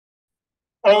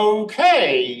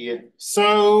Okay,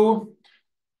 so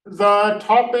the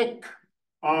topic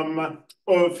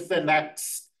of the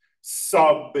next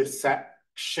subsection,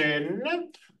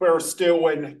 we're still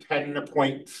in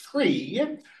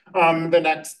 10.3. The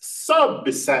next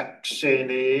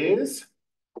subsection is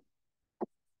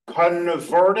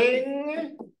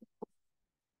converting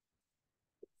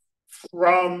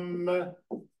from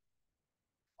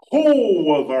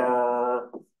polar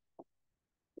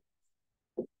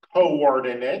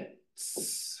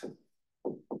coordinates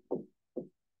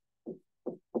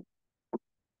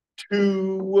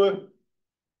to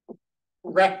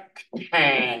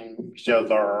rectangular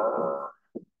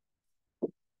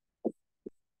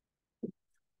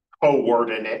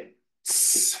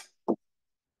coordinates.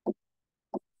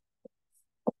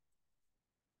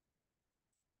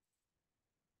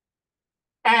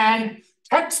 And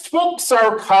textbooks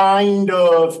are kind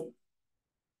of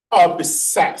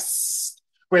obsessed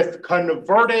with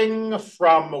converting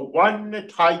from one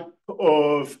type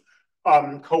of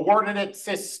coordinate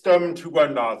system to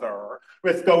another,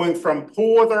 with going from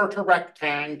polar to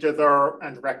rectangular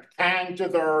and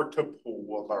rectangular to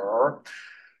polar.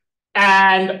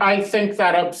 And I think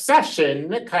that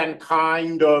obsession can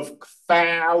kind of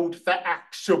cloud the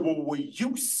actual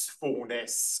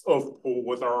usefulness of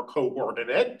polar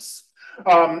coordinates.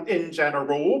 In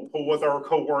general, polar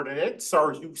coordinates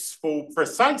are useful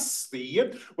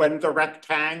precisely when the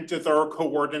rectangular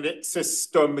coordinate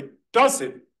system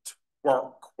doesn't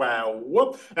work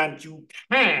well and you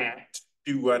can't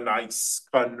do a nice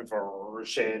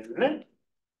conversion.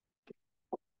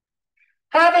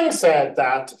 Having said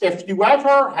that, if you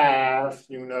ever have,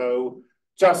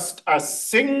 just a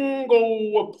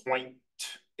single point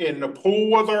in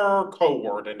polar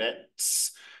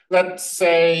coordinates, let's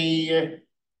say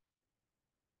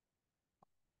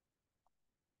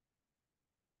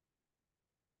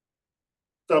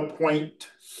the point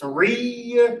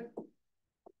 3,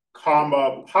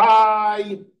 comma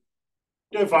pi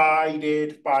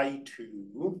divided by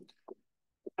 2.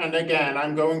 And again,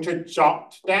 I'm going to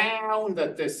jot down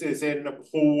that this is in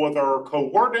polar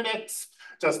coordinates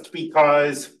just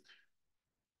because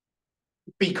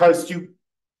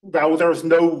there's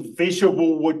no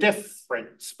visual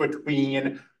difference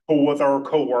between polar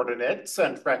coordinates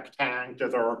and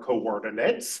rectangular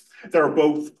coordinates. They're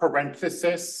both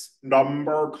parenthesis,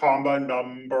 number, comma,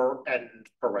 number, end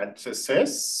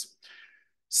parenthesis.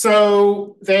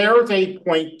 So there's a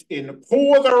point in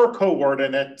polar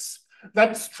coordinates.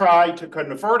 Let's try to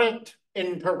convert it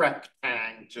into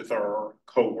rectangular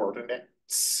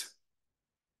coordinates.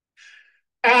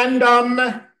 And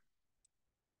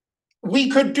we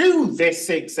could do this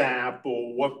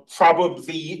example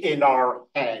probably in our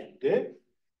head.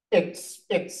 It's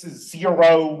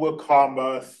 0,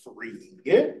 comma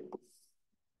 3.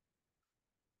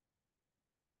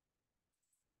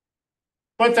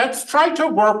 But let's try to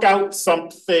work out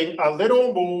something a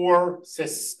little more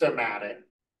systematic.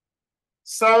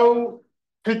 So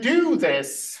to do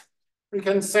this, we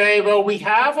can say, well, we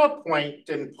have a point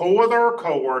in polar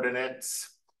coordinates.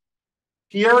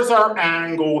 Here's our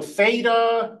angle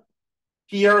theta.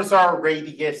 Here's our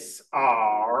radius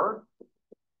r.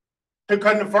 To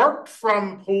convert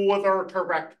from polar to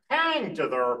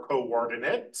rectangular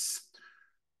coordinates,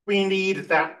 we need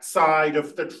that side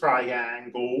of the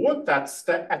triangle. That's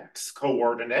the x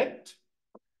coordinate.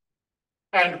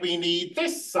 And we need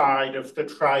this side of the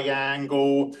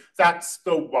triangle. That's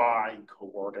the y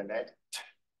coordinate.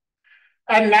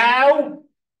 And now,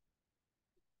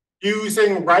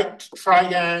 using right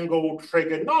triangle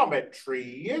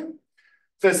trigonometry,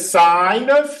 the sine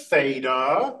of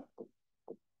theta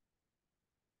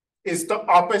is the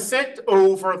opposite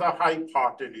over the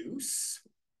hypotenuse.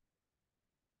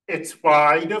 It's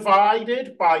y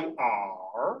divided by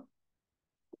r.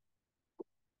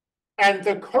 And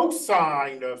the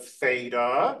cosine of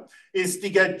theta is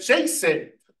the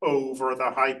adjacent over the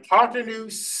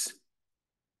hypotenuse.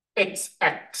 It's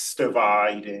x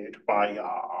divided by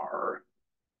r.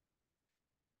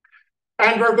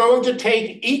 And we're going to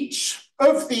take each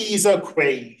of these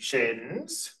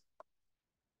equations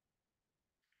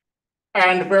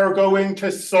and we're going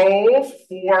to solve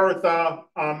for the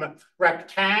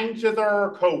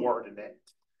rectangular coordinate.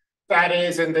 That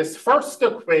is, in this first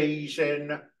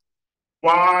equation,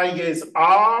 y is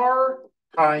r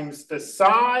times the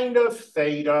sine of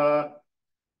theta.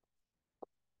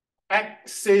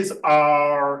 X is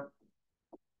r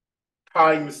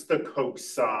times the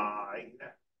cosine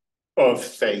of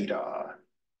theta.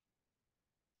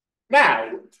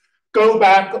 Now, go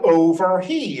back over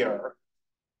here.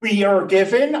 We are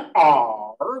given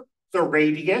r, the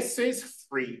radius is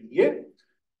 3.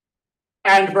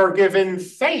 And we're given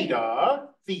theta,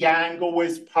 the angle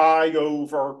is pi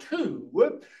over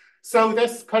 2. So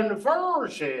this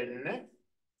conversion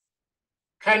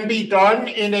can be done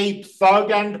in a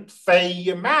plug and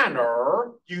play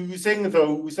manner using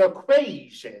those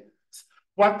equations.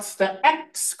 What's the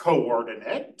x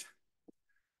coordinate?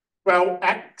 Well,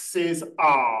 x is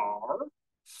r,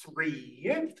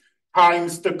 3,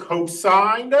 times the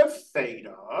cosine of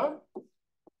theta,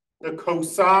 the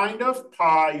cosine of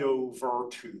pi over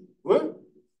 2,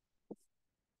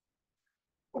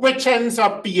 which ends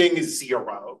up being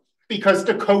 0, because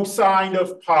the cosine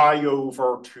of pi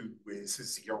over 2 is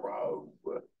 0.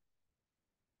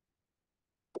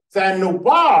 Then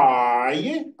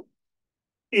y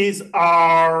is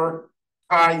r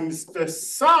times the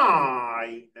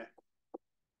sine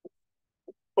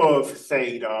of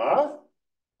theta.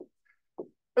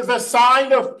 The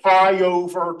sine of pi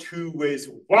over 2 is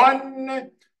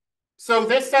 1. So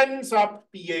this ends up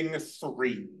being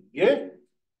 3.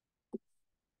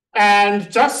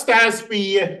 And just as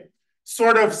we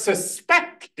sort of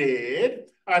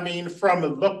suspected, I mean, from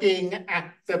looking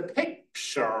at the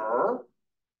picture,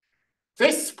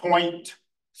 this point,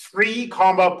 3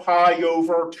 comma pi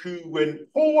over 2 in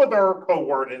polar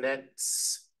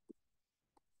coordinates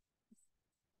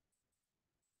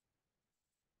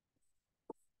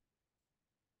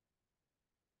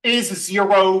is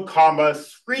 0 comma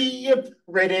 3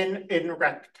 written in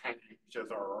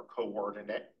rectangular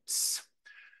coordinates.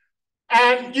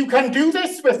 And you can do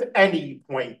this with any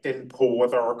point in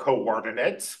polar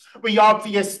coordinates. We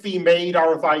obviously made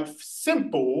our life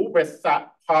simple with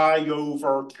that pi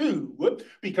over 2,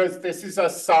 because this is a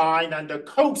sine and a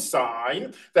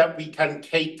cosine that we can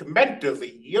take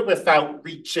mentally without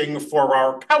reaching for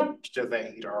our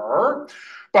calculator.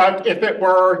 But if it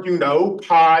were,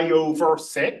 pi over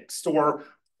 6 or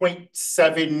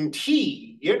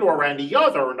 0.17 or any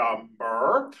other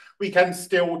number, we can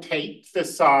still take the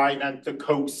sine and the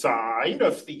cosine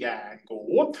of the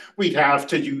angle. We'd have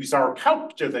to use our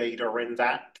calculator in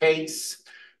that case.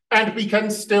 And we can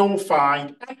still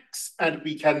find x, and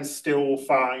we can still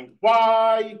find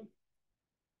y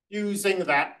using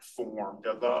that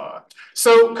formula.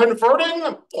 So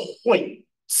converting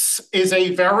points is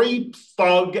a very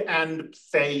plug and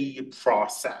play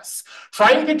process.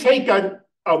 Trying to take an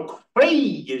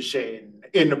equation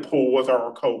in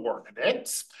polar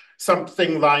coordinates,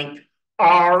 something like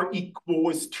r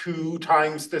equals 2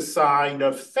 times the sine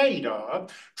of theta,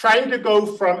 trying to go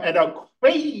from an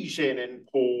equation in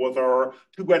polar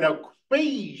to an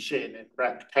equation in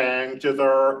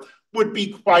rectangular would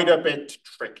be quite a bit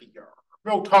trickier.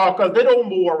 We'll talk a little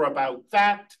more about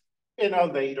that in a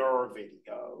later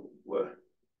video.